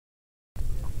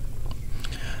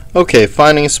Okay,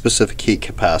 finding a specific heat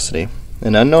capacity.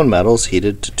 An unknown metal is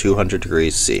heated to 200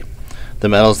 degrees C. The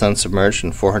metal is then submerged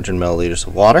in 400 milliliters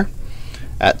of water.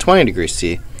 At 20 degrees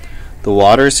C, the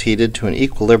water is heated to an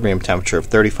equilibrium temperature of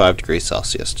 35 degrees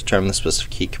Celsius to determine the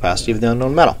specific heat capacity of the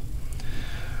unknown metal.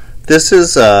 This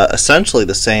is essentially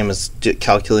the same as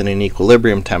calculating an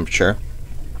equilibrium temperature,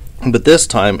 but this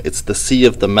time it's the C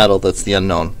of the metal that's the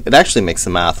unknown. It actually makes the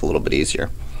math a little bit easier.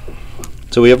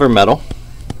 So we have our metal.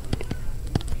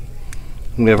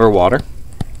 We have our water.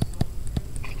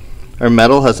 Our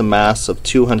metal has a mass of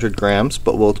 200 grams,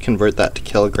 but we'll convert that to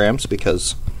kilograms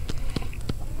because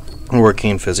we're working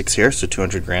in physics here, so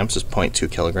 200 grams is 0.2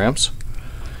 kilograms.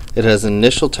 It has an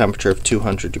initial temperature of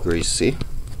 200 degrees C.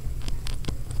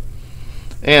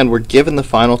 And we're given the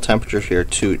final temperature here,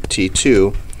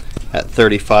 T2, at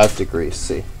 35 degrees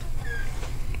C.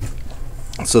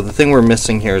 So the thing we're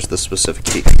missing here is the specific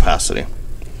heat capacity.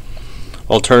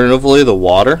 Alternatively, the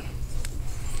water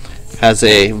has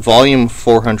a volume of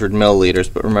 400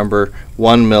 milliliters, but remember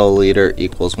 1 milliliter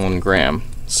equals 1 gram.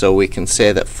 So we can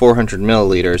say that 400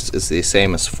 milliliters is the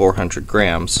same as 400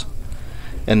 grams,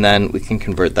 and then we can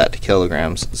convert that to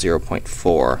kilograms,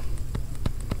 0.4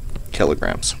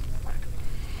 kilograms.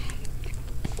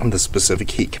 And the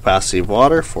specific heat capacity of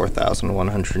water,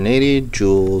 4,180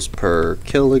 joules per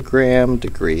kilogram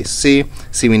degrees C.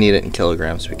 See, we need it in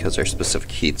kilograms because our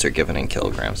specific heats are given in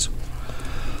kilograms.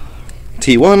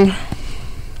 T1,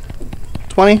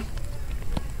 20,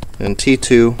 and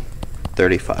T2,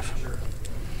 35.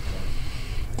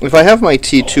 If I have my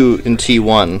T2 and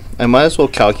T1, I might as well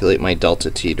calculate my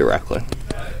delta T directly.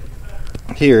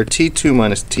 Here, T2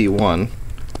 minus T1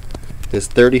 is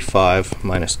 35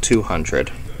 minus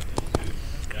 200.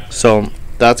 So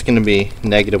that's going to be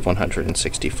negative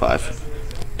 165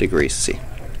 degrees C.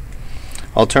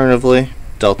 Alternatively,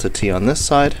 delta T on this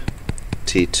side,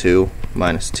 T2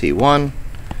 minus T1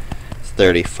 is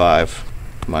 35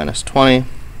 minus 20,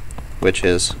 which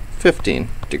is 15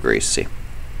 degrees C.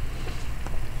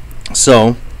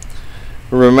 So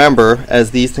remember,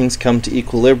 as these things come to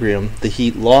equilibrium, the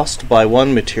heat lost by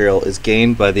one material is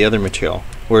gained by the other material.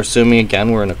 We're assuming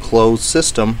again we're in a closed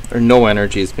system, or no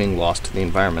energy is being lost to the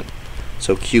environment.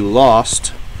 So Q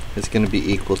lost is going to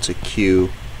be equal to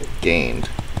Q gained.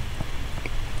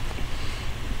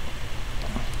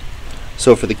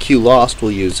 So for the Q lost,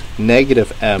 we'll use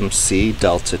negative MC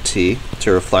delta T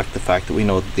to reflect the fact that we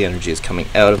know that the energy is coming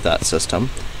out of that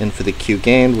system. And for the Q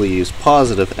gained, we'll use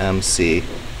positive MC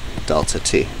delta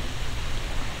T.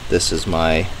 This is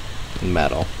my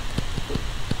metal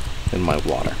and my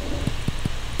water.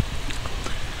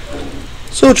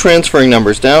 So transferring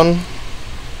numbers down,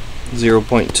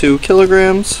 0.2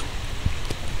 kilograms,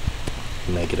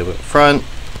 negative at front,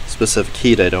 specific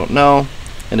heat I don't know,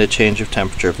 and a change of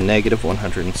temperature of negative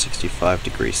 165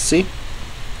 degrees C.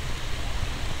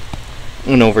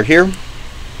 And over here,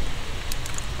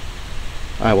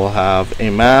 I will have a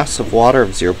mass of water of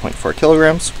 0.4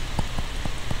 kilograms,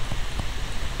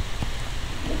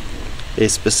 a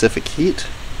specific heat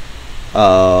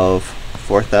of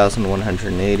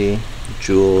 4,180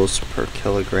 joules per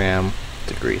kilogram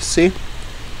degrees C,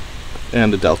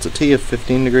 and a delta T of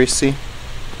 15 degrees C.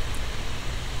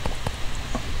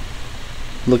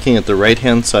 Looking at the right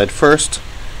hand side first,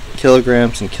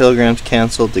 kilograms and kilograms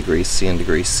cancel, degrees C and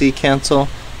degrees C cancel,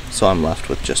 so I'm left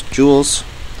with just joules.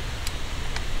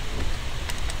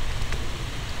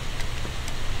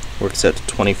 Works out to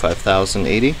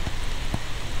 25,080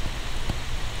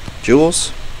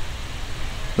 joules.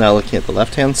 Now looking at the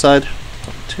left hand side,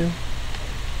 2.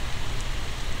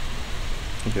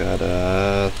 We got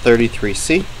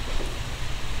 33C.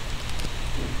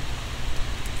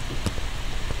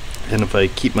 And if I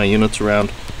keep my units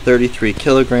around, 33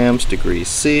 kilograms degrees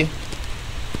C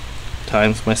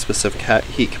times my specific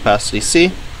heat capacity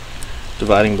C,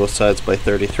 dividing both sides by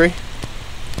 33.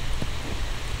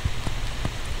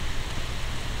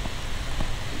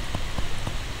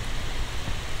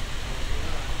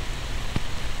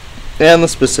 And the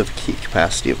specific heat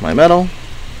capacity of my metal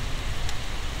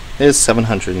is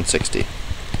 760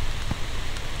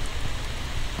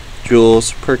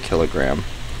 joules per kilogram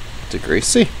degrees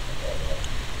C.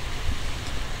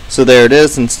 So there it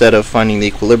is. Instead of finding the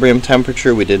equilibrium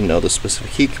temperature, we didn't know the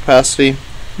specific heat capacity,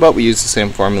 but we used the same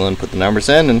formula and put the numbers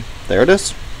in, and there it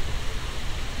is.